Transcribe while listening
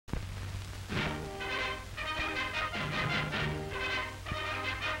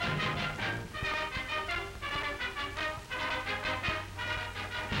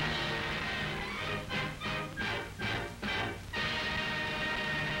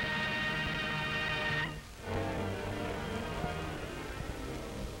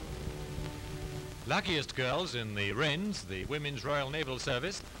Luckiest girls in the Wrens, the Women's Royal Naval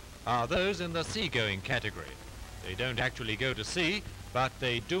Service, are those in the seagoing category. They don't actually go to sea, but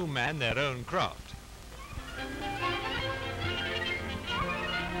they do man their own craft.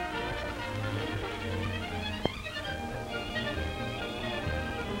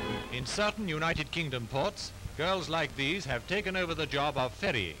 In certain United Kingdom ports, girls like these have taken over the job of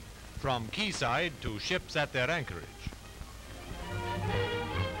ferrying from quayside to ships at their anchorage.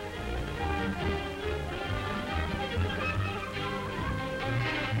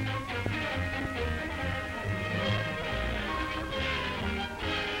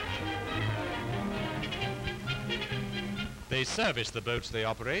 They service the boats they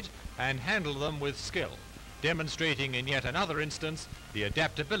operate and handle them with skill, demonstrating in yet another instance the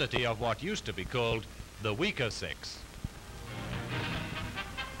adaptability of what used to be called the weaker sex.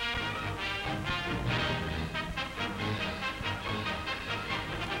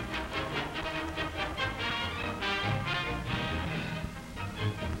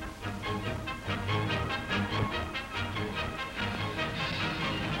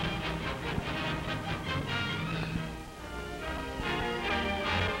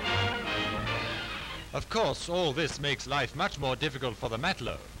 Of course, all this makes life much more difficult for the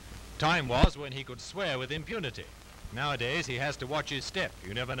matelot. Time was when he could swear with impunity. Nowadays, he has to watch his step.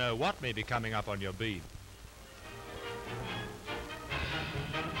 You never know what may be coming up on your beam.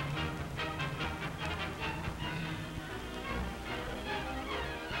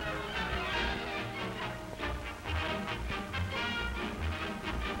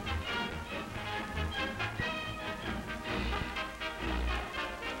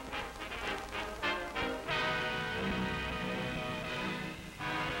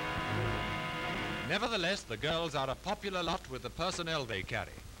 Nevertheless, the girls are a popular lot with the personnel they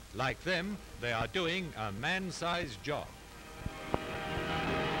carry. Like them, they are doing a man-sized job.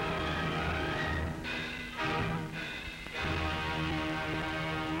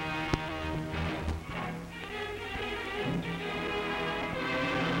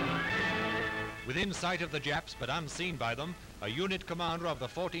 Within sight of the Japs, but unseen by them, a unit commander of the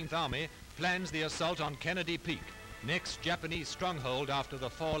 14th Army plans the assault on Kennedy Peak, next Japanese stronghold after the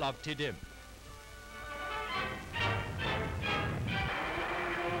fall of Tidim.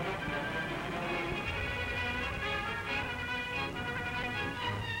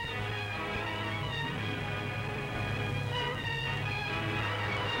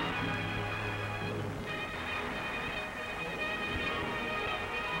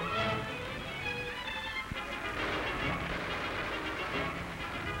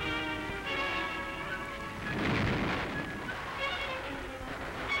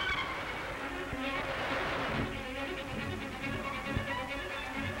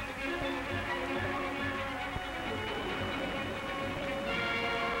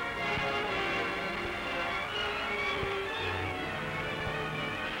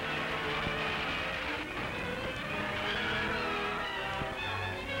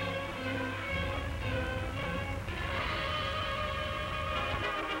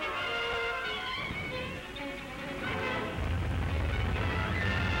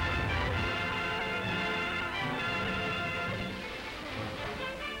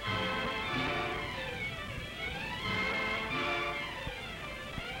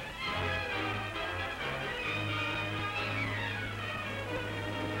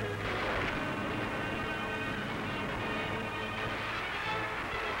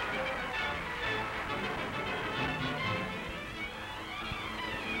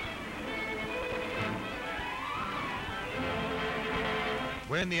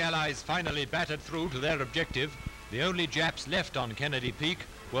 When the Allies finally battered through to their objective, the only Japs left on Kennedy Peak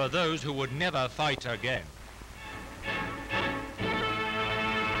were those who would never fight again.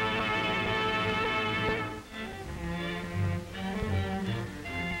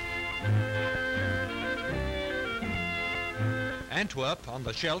 Antwerp, on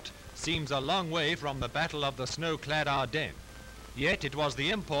the Scheldt, seems a long way from the Battle of the Snow-clad Ardennes. Yet it was the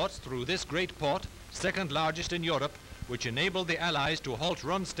imports through this great port, second largest in Europe, which enabled the Allies to halt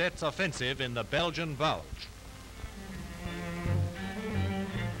Rundstedt's offensive in the Belgian Bulge.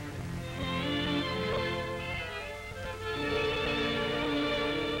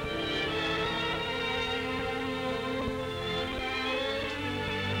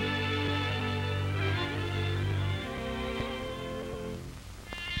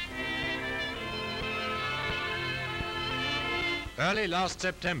 Early last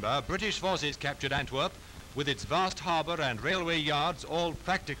September, British forces captured Antwerp, with its vast harbour and railway yards all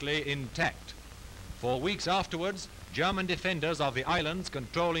practically intact. For weeks afterwards, German defenders of the islands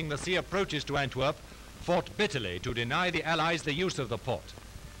controlling the sea approaches to Antwerp fought bitterly to deny the Allies the use of the port.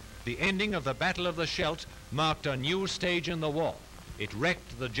 The ending of the Battle of the Scheldt marked a new stage in the war. It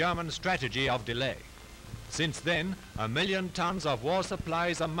wrecked the German strategy of delay. Since then, 1 million tons of war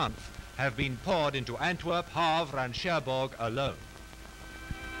supplies a month have been poured into Antwerp, Havre and Cherbourg alone.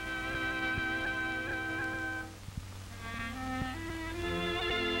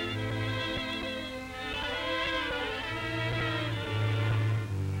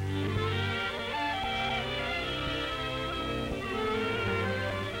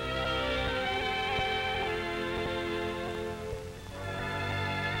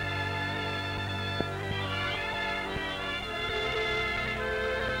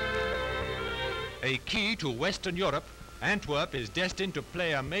 A key to Western Europe, Antwerp is destined to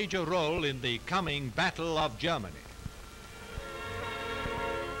play a major role in the coming Battle of Germany.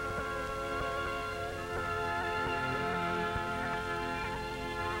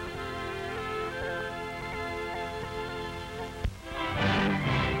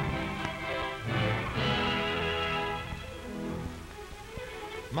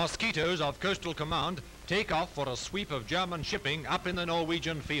 Mosquitoes of Coastal Command take off for a sweep of German shipping up in the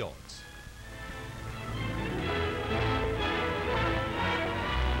Norwegian fjords.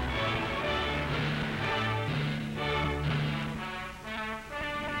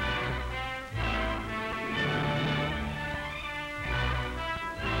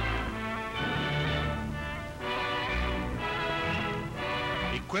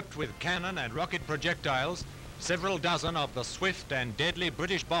 Equipped with cannon and rocket projectiles, several dozen of the swift and deadly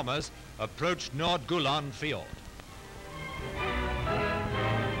British bombers approached Nord Goulon Fjord.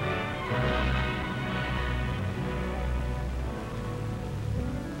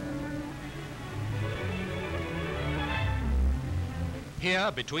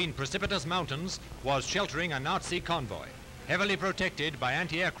 Here, between precipitous mountains, was sheltering a Nazi convoy, heavily protected by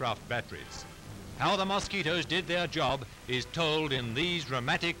anti-aircraft batteries. How the mosquitoes did their job is told in these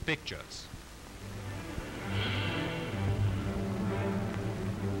dramatic pictures.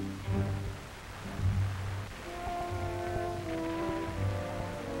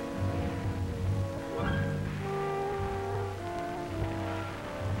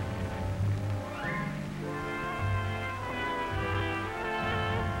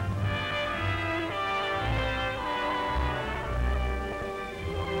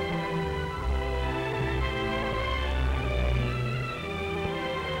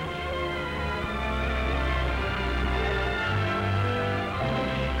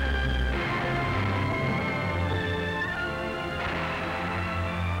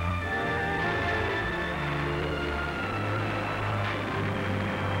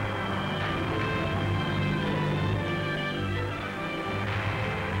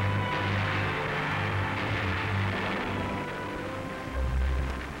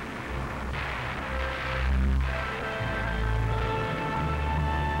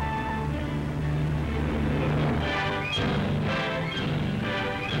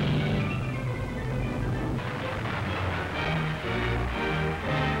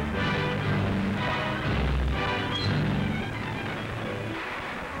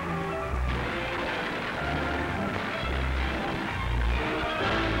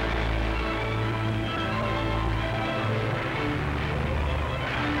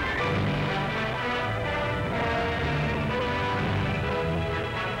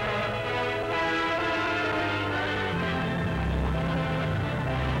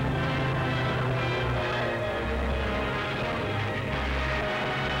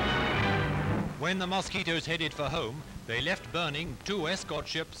 When the mosquitoes headed for home, they left burning 2 escort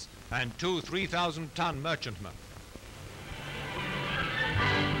ships and 2 3,000-ton merchantmen.